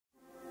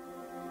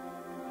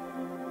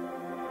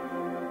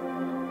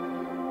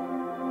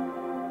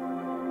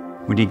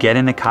When you get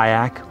in a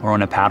kayak or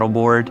on a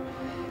paddleboard,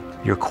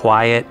 you're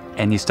quiet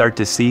and you start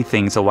to see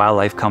things, the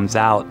wildlife comes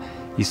out,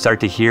 you start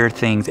to hear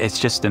things, it's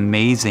just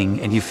amazing,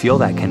 and you feel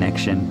that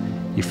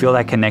connection. You feel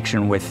that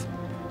connection with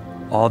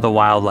all the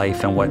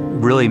wildlife and what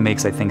really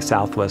makes, I think,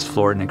 Southwest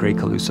Florida and the Great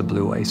Calusa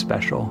Blueway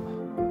special.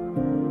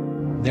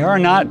 There are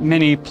not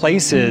many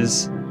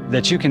places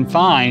that you can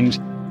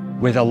find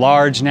with a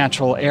large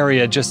natural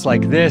area just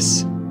like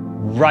this,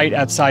 right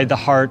outside the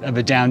heart of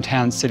a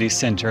downtown city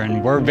center,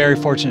 and we're very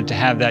fortunate to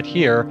have that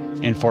here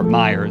in Fort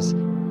Myers.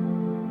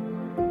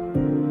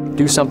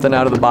 Do something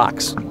out of the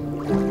box.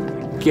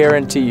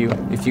 Guarantee you,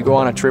 if you go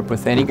on a trip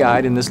with any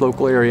guide in this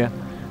local area,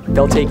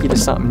 they'll take you to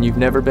something you've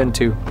never been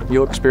to.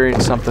 You'll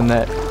experience something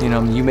that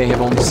you may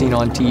have only seen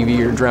on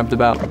TV or dreamt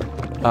about,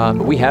 but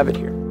we have it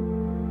here.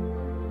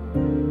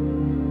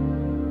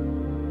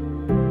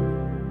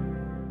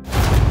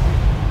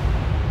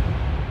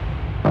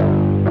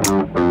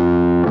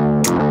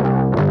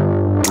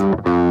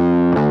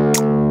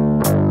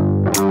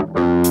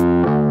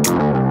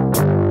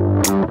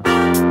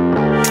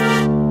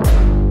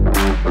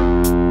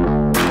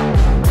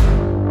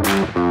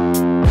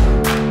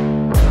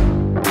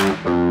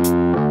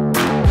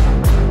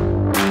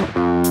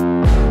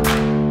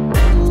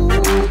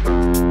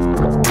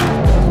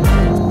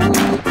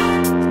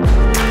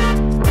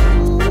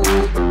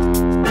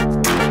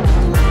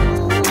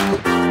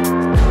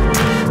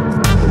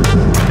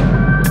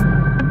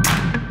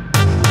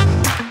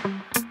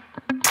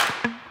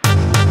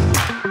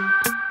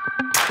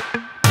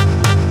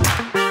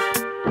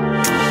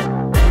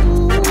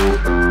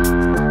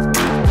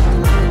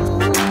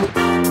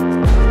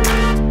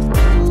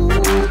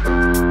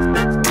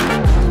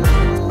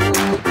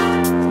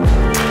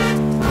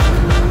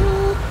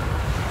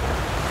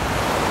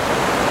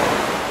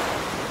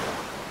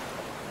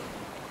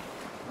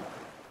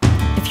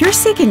 If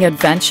you're seeking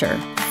adventure,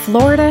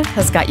 Florida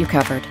has got you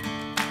covered.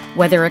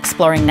 Whether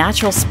exploring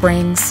natural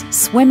springs,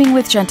 swimming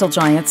with gentle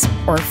giants,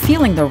 or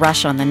feeling the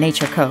rush on the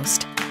nature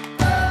coast,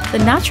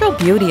 the natural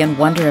beauty and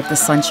wonder of the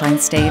Sunshine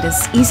State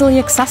is easily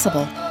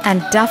accessible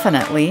and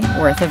definitely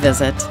worth a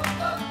visit.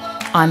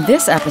 On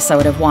this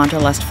episode of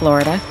Wanderlust,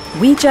 Florida,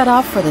 we jet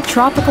off for the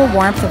tropical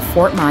warmth of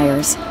Fort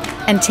Myers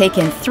and take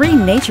in 3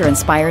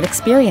 nature-inspired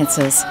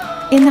experiences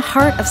in the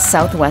heart of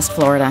Southwest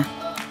Florida.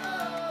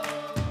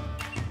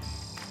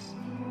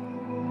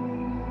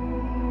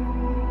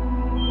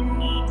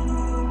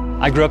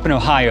 I grew up in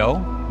Ohio.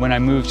 When I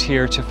moved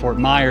here to Fort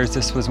Myers,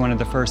 this was one of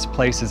the first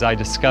places I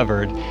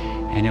discovered,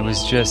 and it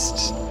was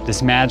just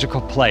this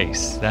magical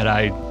place that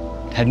I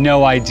had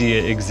no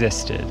idea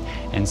existed.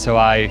 And so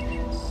I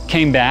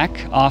came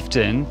back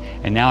often,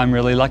 and now I'm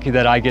really lucky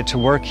that I get to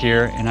work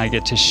here and I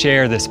get to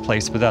share this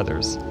place with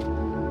others.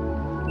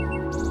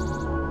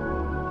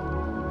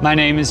 My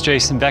name is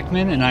Jason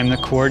Beckman, and I'm the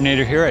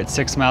coordinator here at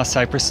 6 Mile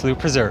Cypress Slough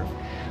Preserve.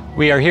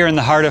 We are here in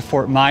the heart of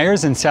Fort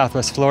Myers in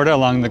Southwest Florida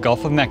along the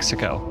Gulf of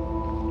Mexico.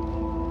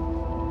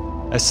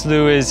 A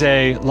slough is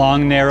a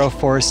long, narrow,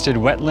 forested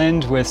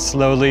wetland with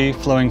slowly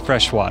flowing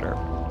fresh water.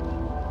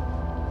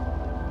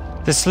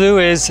 The slough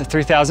is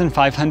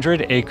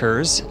 3,500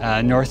 acres,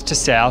 north to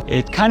south.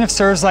 It kind of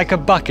serves like a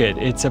bucket.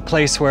 It's a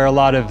place where a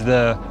lot of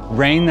the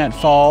rain that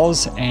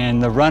falls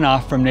and the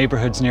runoff from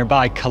neighborhoods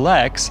nearby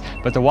collects,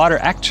 but the water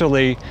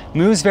actually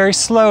moves very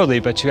slowly,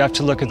 but you have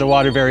to look at the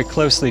water very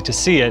closely to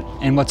see it.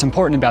 And what's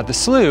important about the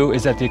slough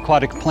is that the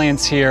aquatic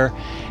plants here,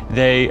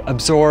 they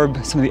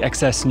absorb some of the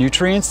excess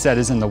nutrients that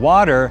is in the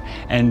water,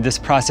 and this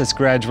process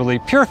gradually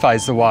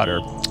purifies the water.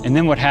 And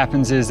then what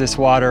happens is this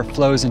water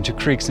flows into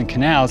creeks and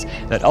canals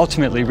that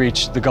ultimately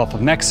reach the Gulf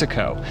of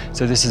Mexico.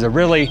 So this is a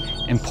really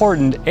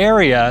important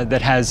area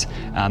that has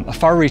a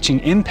far-reaching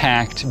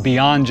impact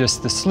beyond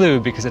just the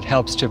slough, because it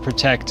helps to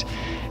protect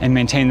and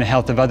maintain the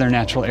health of other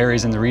natural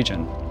areas in the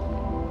region.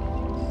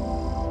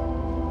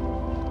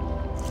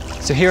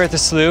 So here at the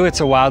slough, it's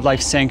a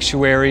wildlife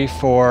sanctuary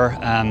for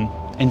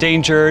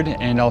endangered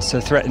and also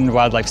threatened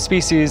wildlife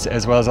species,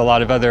 as well as a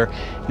lot of other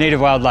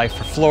native wildlife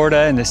for Florida,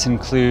 and this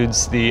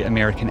includes the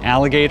American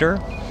alligator.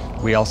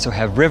 We also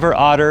have river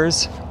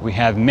otters. We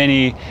have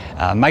many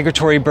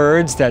migratory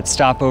birds that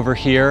stop over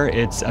here.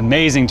 It's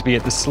amazing to be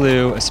at the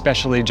slough,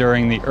 especially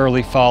during the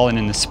early fall and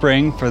in the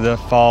spring for the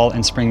fall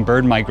and spring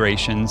bird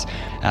migrations.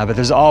 But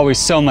there's always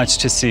so much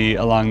to see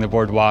along the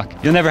boardwalk.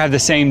 You'll never have the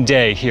same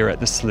day here at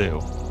the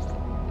slough.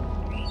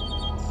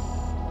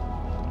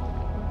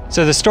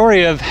 So the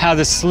story of how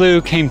the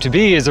slough came to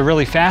be is a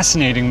really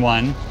fascinating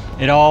one.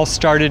 It all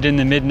started in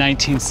the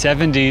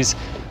mid-1970s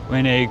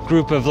when a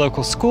group of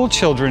local school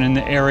children in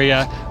the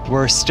area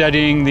were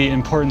studying the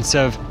importance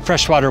of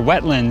freshwater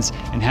wetlands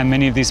and how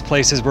many of these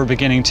places were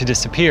beginning to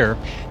disappear.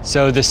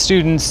 So the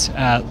students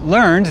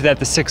learned that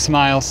the 6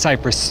 Mile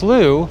Cypress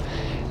Slough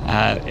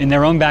in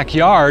their own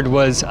backyard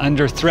was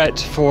under threat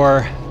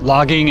for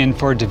logging and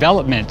for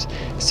development.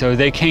 So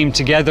they came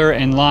together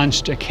and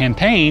launched a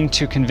campaign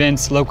to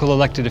convince local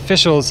elected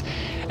officials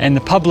and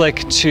the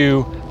public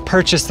to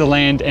purchase the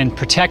land and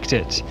protect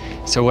it.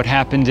 So what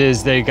happened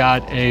is they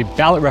got a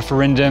ballot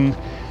referendum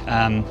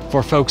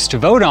for folks to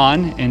vote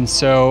on, and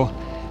so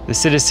The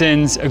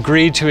citizens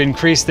agreed to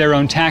increase their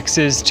own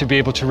taxes to be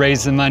able to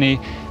raise the money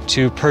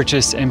to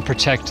purchase and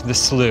protect the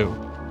slough.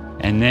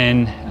 And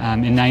then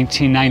in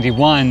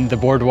 1991, the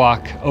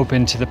boardwalk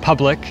opened to the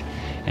public.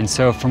 And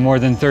so for more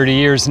than 30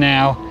 years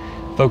now,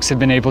 folks have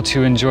been able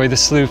to enjoy the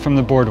slough from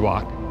the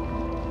boardwalk.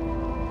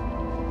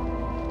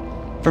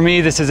 For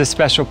me, this is a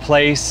special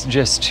place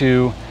just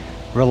to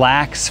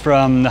relax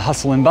from the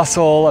hustle and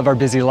bustle of our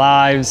busy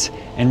lives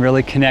and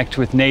really connect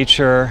with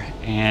nature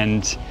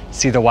and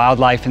see the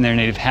wildlife in their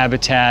native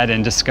habitat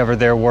and discover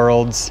their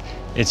worlds.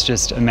 It's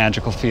just a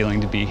magical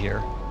feeling to be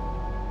here.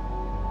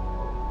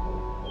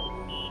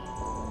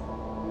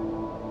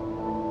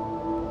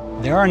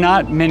 There are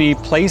not many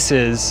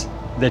places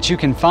that you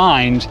can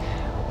find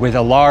with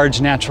a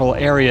large natural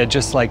area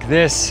just like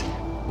this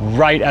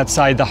right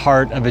outside the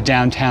heart of a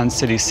downtown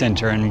city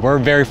center, and we're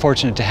very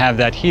fortunate to have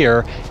that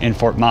here in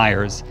Fort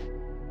Myers.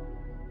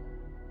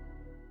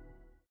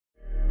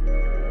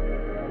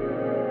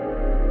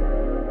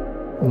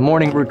 The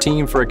morning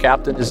routine for a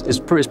captain is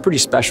pretty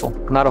special.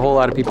 Not a whole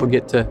lot of people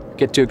get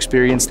to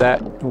experience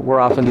that. We're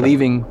often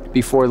leaving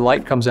before the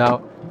light comes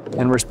out,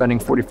 and we're spending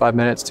 45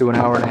 minutes to an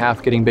hour and a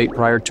half getting bait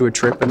prior to a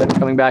trip, and then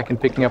coming back and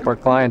picking up our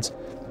clients.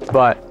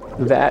 But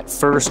that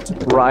first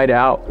ride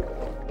out,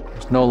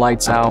 there's no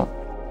lights out.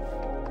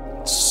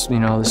 You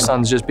know, the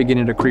sun's just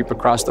beginning to creep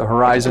across the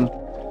horizon.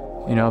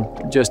 You know,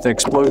 just an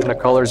explosion of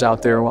colors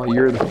out there while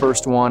you're the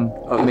first one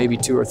of maybe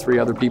 2 or 3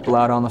 other people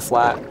out on the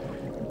flat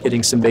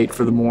getting some bait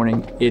for the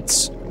morning.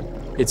 It's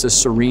a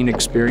serene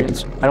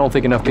experience. I don't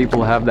think enough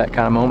people have that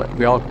kind of moment.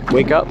 We all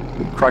wake up,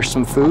 we crush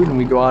some food, and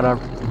we go out on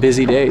our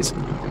busy days.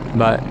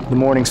 But the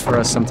mornings for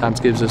us sometimes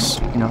gives us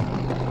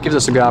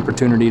a good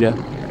opportunity to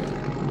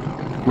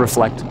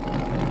reflect.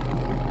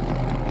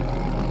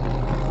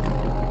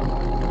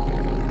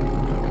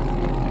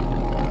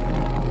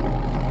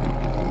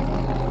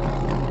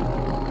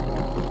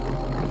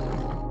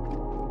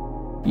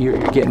 You're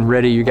getting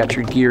ready, you got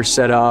your gear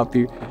set up,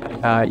 you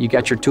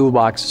got your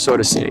toolbox, so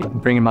to say,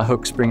 bringing my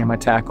hooks, bringing my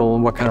tackle,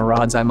 and what kind of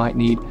rods I might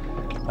need.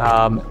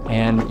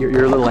 And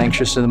you're a little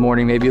anxious in the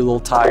morning, maybe a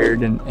little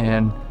tired,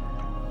 and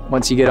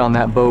once you get on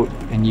that boat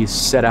and you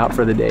set out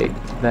for the day,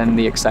 then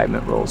the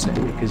excitement rolls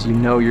in because you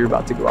know you're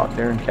about to go out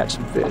there and catch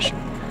some fish.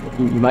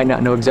 You might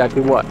not know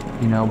exactly what,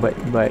 you know,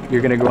 but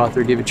you're gonna go out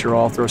there, give it your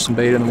all, throw some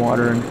bait in the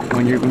water, and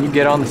when you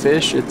get on the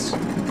fish, it's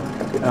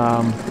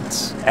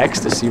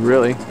ecstasy,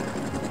 really.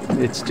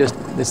 It's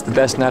the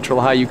best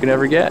natural high you can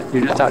ever get.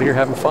 You're just out here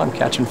having fun,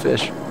 catching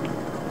fish,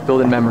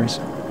 building memories.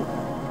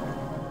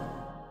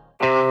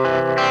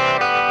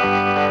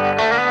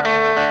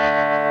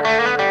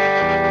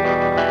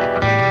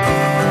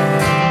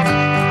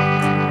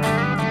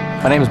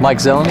 My name is Mike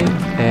Zeleny,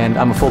 and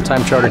I'm a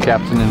full-time charter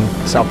captain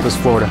in Southwest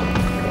Florida.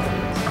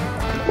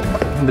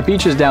 The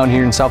beaches down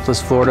here in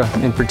Southwest Florida,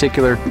 in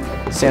particular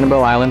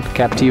Sanibel Island,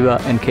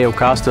 Captiva, and Cayo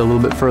Costa a little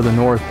bit further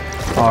north,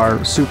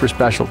 are super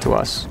special to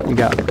us. We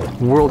got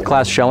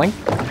world-class shelling.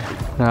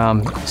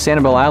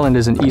 Sanibel Island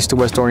is an east to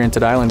west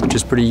oriented island, which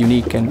is pretty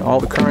unique, and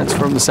all the currents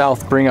from the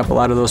south bring up a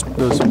lot of those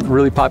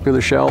really popular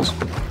shells.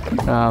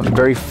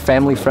 Very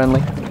family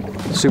friendly,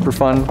 super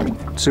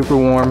fun, super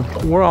warm.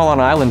 We're all on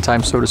island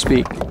time, so to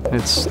speak.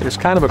 There's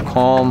kind of a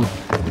calm,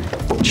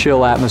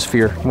 chill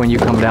atmosphere when you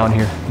come down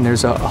here, and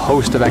there's a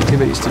host of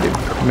activities to do.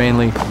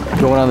 Mainly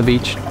going on the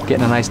beach,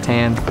 getting a nice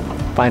tan,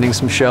 finding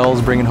some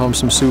shells, bringing home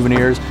some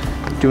souvenirs,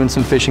 doing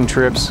some fishing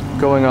trips,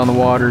 going on the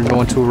water,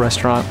 going to a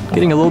restaurant,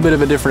 getting a little bit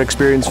of a different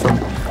experience from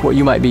what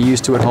you might be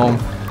used to at home.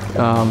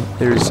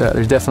 There's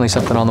definitely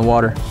something on the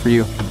water for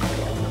you.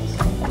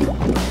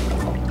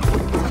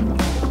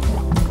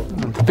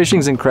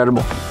 Fishing's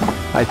incredible.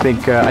 I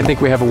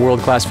think we have a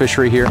world-class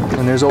fishery here,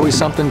 and there's always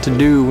something to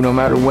do no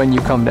matter when you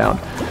come down.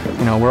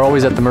 You know, we're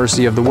always at the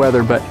mercy of the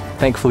weather, but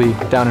thankfully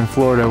down in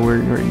Florida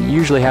we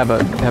usually have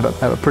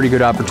a pretty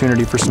good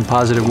opportunity for some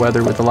positive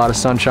weather with a lot of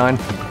sunshine.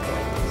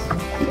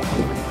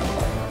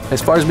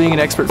 As far as being an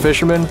expert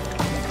fisherman,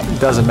 it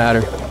doesn't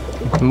matter.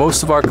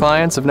 Most of our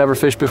clients have never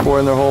fished before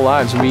in their whole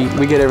lives.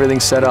 We get everything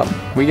set up.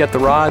 We get the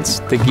rods,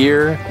 the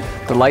gear,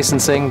 the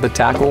licensing, the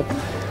tackle.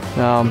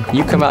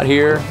 You come out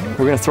here,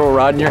 we're gonna throw a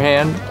rod in your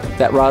hand,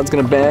 that rod's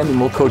gonna bend,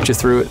 and we'll coach you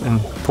through it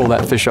and pull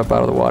that fish up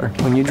out of the water.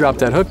 When you drop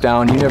that hook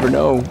down, you never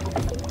know,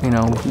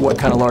 what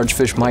kind of large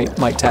fish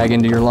might tag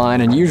into your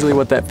line, and usually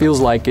what that feels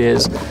like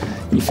is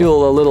you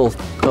feel a little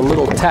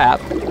tap,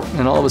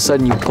 and all of a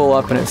sudden you pull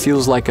up and it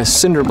feels like a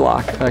cinder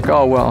block, like,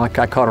 oh well, like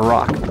I caught a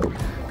rock.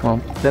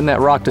 Well, then that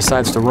rock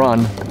decides to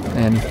run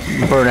and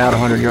burn out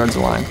 100 yards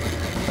of line.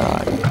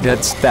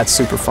 That's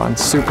super fun,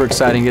 super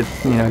exciting.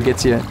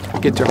 Gets your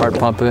heart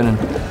pumping, and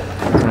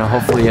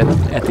hopefully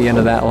at the end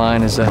of that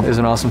line is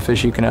an awesome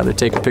fish you can either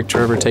take a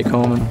picture of or take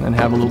home and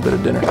have a little bit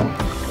of dinner.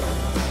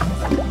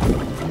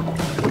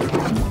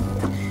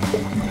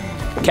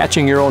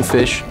 Catching your own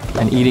fish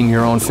and eating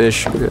your own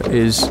fish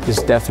is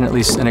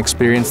definitely an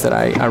experience that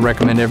I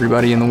recommend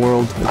everybody in the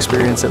world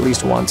experience at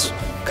least once.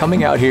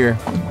 Coming out here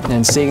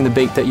and seeing the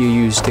bait that you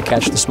use to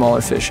catch the smaller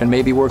fish, and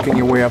maybe working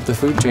your way up the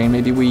food chain.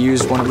 Maybe we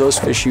used one of those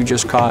fish you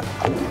just caught,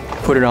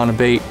 put it on a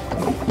bait,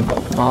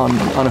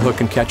 on a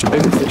hook and catch a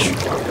bigger fish.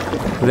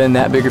 Then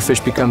that bigger fish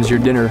becomes your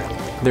dinner.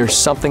 There's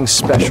something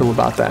special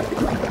about that.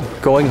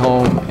 Going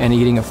home and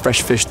eating a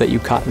fresh fish that you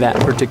caught that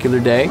particular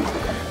day,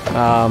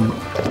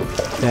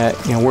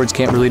 that words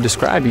can't really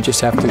describe. You just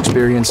have to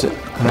experience it.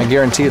 And I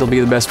guarantee it'll be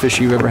the best fish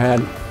you've ever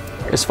had.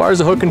 As far as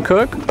a hook and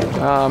cook,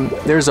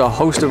 there's a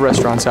host of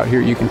restaurants out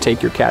here you can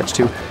take your catch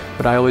to,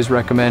 but I always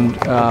recommend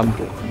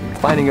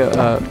finding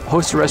a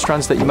host of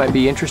restaurants that you might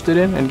be interested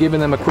in and giving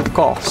them a quick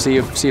call. See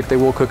if they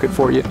will cook it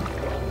for you.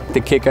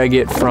 The kick I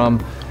get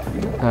from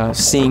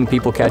seeing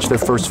people catch their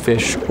first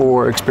fish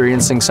or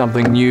experiencing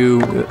something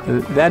new,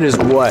 that is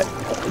what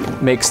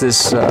makes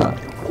this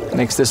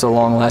a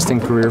long-lasting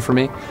career for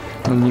me.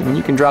 When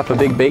you can drop a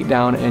big bait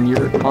down and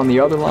you're on the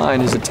other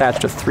line is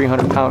attached a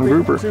 300-pound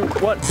grouper,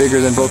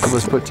 bigger than both of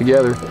us put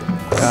together,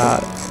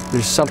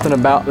 there's something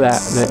about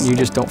that you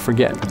just don't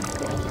forget.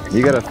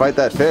 You got to fight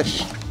that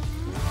fish.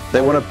 They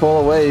want to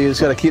pull away. You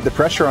just got to keep the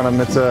pressure on them.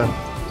 It's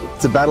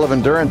a battle of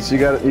endurance. You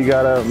got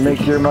to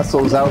make your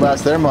muscles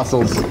outlast their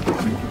muscles.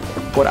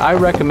 What I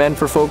recommend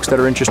for folks that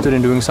are interested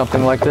in doing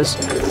something like this,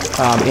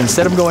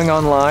 instead of going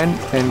online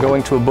and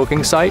going to a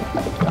booking site,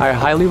 I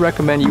highly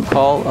recommend you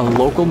call a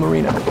local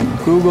marina.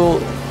 Google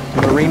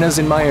marinas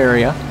in my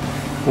area,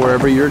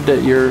 wherever you're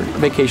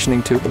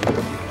vacationing to,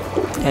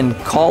 and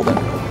call them.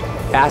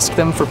 Ask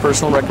them for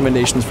personal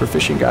recommendations for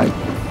fishing guide.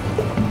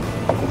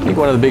 I think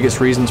one of the biggest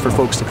reasons for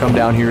folks to come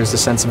down here is the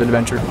sense of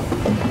adventure.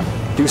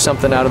 Do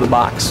something out of the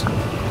box.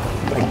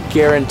 I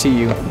guarantee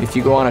you, if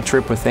you go on a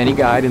trip with any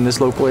guide in this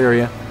local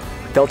area,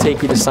 they'll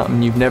take you to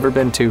something you've never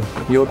been to.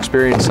 You'll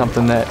experience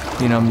something that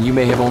you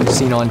may have only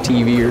seen on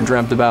TV or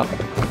dreamt about,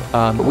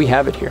 but we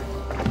have it here.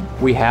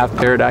 We have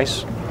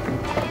paradise.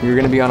 You're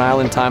going to be on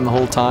island time the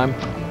whole time.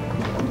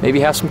 Maybe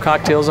have some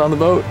cocktails on the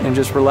boat and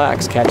just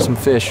relax, catch some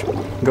fish,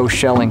 go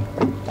shelling,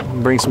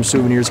 bring some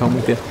souvenirs home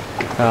with you.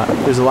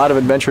 There's a lot of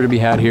adventure to be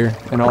had here,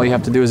 and all you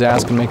have to do is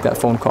ask and make that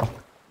phone call.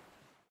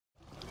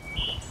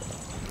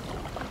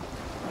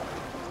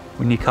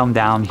 When you come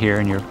down here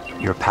and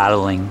you're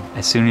paddling,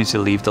 as soon as you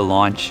leave the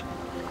launch,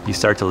 you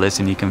start to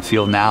listen. You can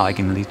feel now, you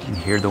can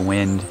hear the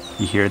wind,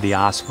 you hear the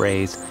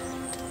ospreys.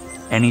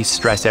 Any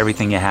stress,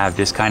 everything you have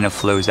just kind of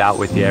flows out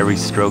with you, every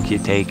stroke you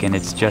take, and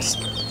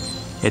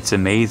it's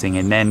amazing.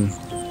 And then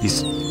you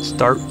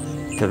start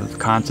to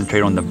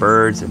concentrate on the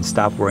birds and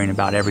stop worrying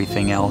about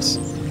everything else.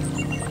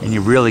 And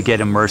you really get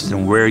immersed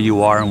in where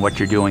you are and what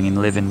you're doing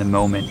and live in the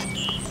moment.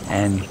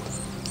 And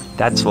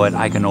that's what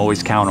I can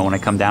always count on when I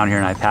come down here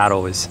and I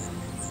paddle is,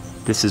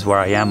 this is where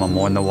I am, I'm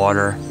on the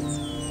water,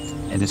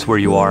 and it's where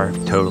you are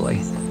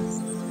totally.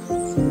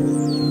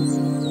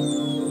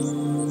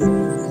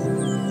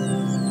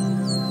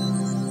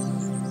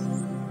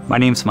 My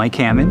name's Mike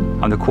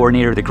Hammond. I'm the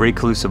coordinator of the Great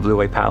Calusa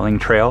Blueway paddling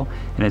trail,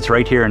 and it's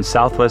right here in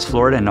Southwest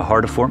Florida in the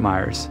heart of Fort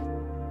Myers.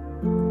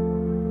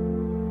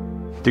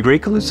 The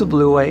Great Calusa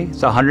Blueway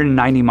is a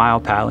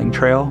 190-mile paddling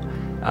trail.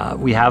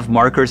 We have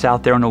markers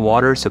out there on the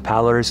water so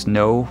paddlers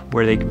know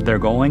where they're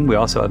going. We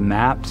also have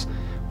maps.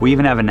 We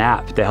even have an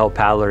app to help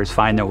paddlers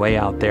find their way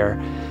out there.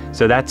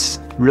 So that's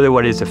really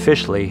what it is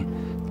officially.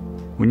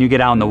 When you get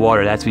out in the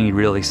water, that's when you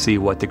really see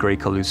what the Great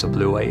Calusa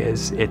Blueway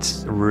is.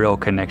 It's a real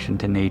connection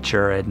to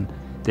nature and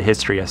the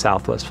history of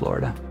Southwest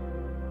Florida.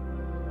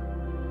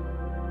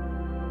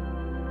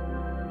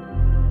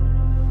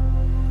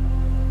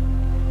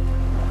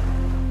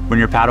 When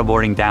you're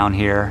paddleboarding down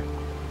here,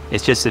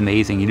 it's just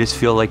amazing. You just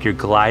feel like you're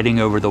gliding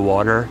over the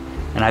water,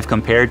 and I've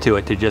compared to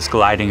it to just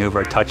gliding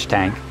over a touch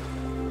tank.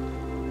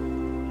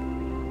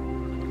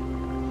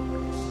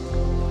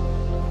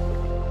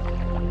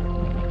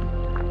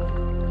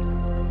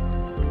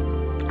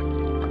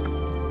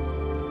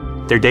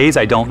 There are days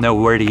I don't know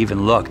where to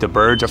even look. The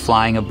birds are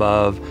flying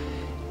above.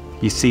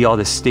 You see all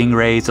the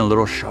stingrays and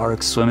little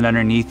sharks swimming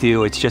underneath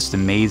you. It's just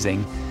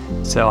amazing.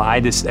 So I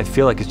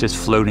feel like it's just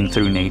floating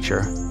through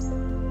nature.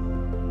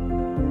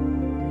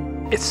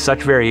 It's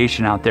such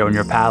variation out there when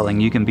you're paddling.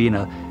 You can be in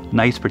a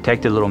nice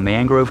protected little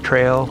mangrove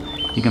trail.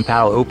 You can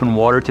paddle open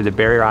water to the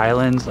barrier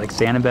islands like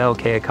Sanibel,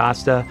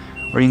 Costa,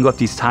 or you can go up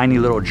these tiny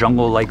little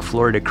jungle-like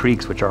Florida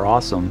creeks, which are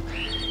awesome.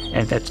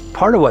 And that's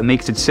part of what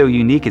makes it so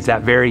unique is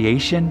that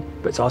variation,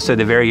 but it's also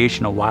the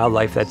variation of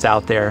wildlife that's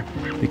out there.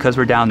 Because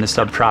we're down in the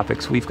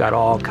subtropics, we've got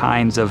all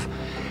kinds of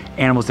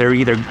animals that are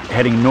either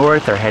heading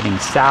north or heading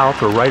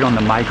south or right on the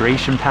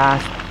migration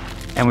path.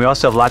 And we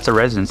also have lots of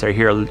residents that are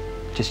here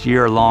just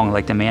year long,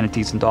 like the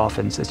manatees and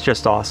dolphins. It's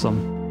just awesome.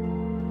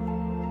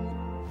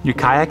 You're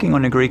kayaking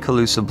on the Great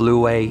Calusa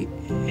Blueway.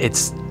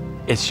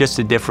 It's just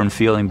a different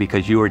feeling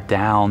because you are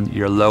down,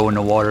 you're low in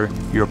the water,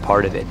 you're a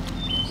part of it.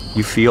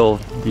 You feel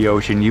the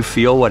ocean, you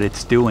feel what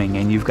it's doing,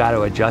 and you've got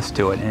to adjust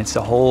to it. And it's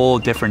a whole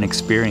different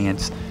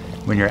experience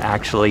when you're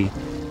actually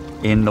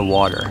in the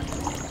water.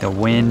 The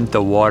wind,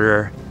 the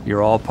water,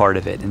 you're all part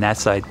of it. And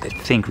that's, I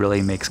think,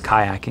 really makes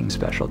kayaking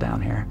special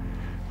down here.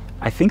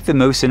 I think the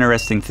most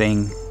interesting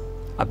thing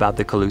about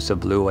the Calusa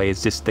Blueway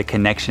is just the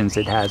connections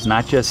it has.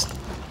 Not just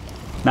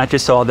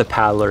all the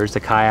paddlers, the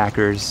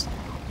kayakers,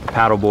 the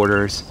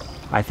paddleboarders,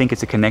 I think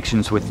it's the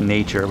connections with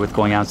nature, with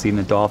going out and seeing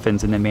the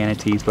dolphins and the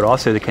manatees, but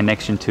also the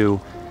connection to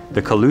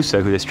the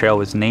Calusa, who this trail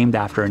was named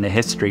after, in the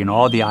history and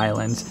all the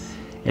islands.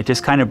 It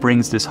just kind of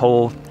brings this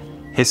whole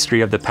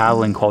history of the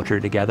paddling culture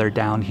together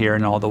down here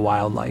and all the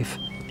wildlife.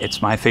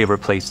 It's my favorite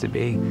place to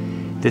be.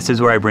 This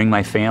is where I bring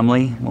my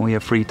family when we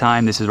have free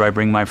time. This is where I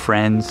bring my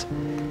friends.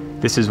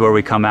 This is where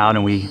we come out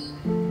and we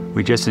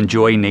just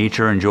enjoy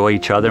nature, enjoy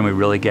each other, and we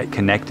really get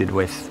connected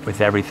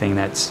with everything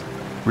that's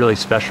really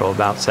special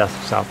about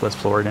Southwest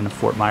Florida and the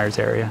Fort Myers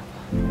area.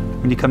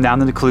 When you come down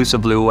to the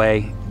Calusa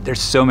Blueway,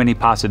 there's so many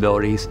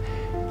possibilities.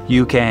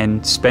 You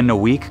can spend a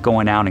week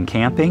going out and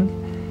camping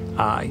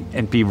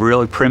and be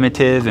really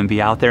primitive and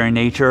be out there in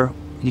nature.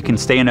 You can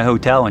stay in a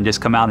hotel and just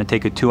come out and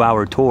take a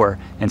 2-hour tour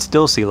and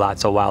still see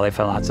lots of wildlife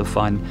and lots of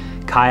fun.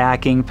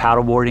 Kayaking,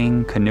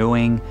 paddleboarding,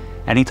 canoeing,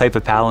 any type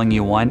of paddling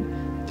you want.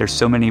 There's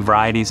so many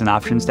varieties and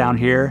options down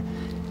here.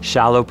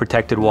 Shallow,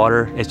 protected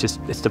water, it's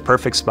the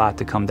perfect spot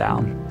to come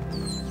down.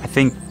 I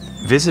think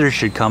visitors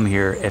should come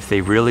here if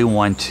they really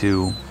want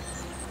to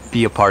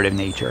be a part of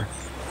nature.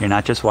 You're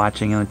not just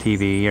watching on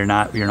TV, you're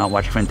not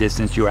watching from a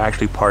distance, you're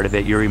actually part of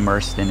it, you're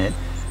immersed in it.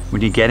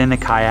 When you get in a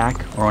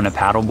kayak or on a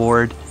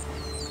paddleboard,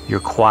 you're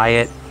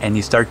quiet and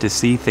you start to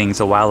see things,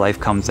 the wildlife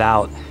comes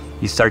out,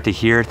 you start to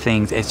hear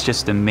things, it's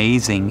just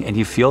amazing, and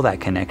you feel that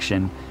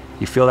connection.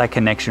 You feel that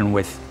connection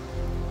with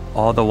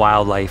all the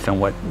wildlife and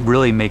what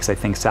really makes, I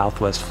think,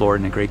 Southwest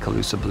Florida and the Great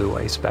Calusa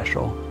Blueway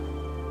special.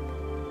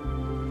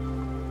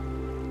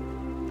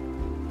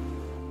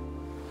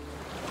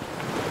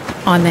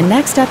 On the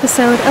next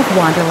episode of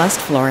Wanderlust,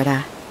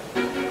 Florida.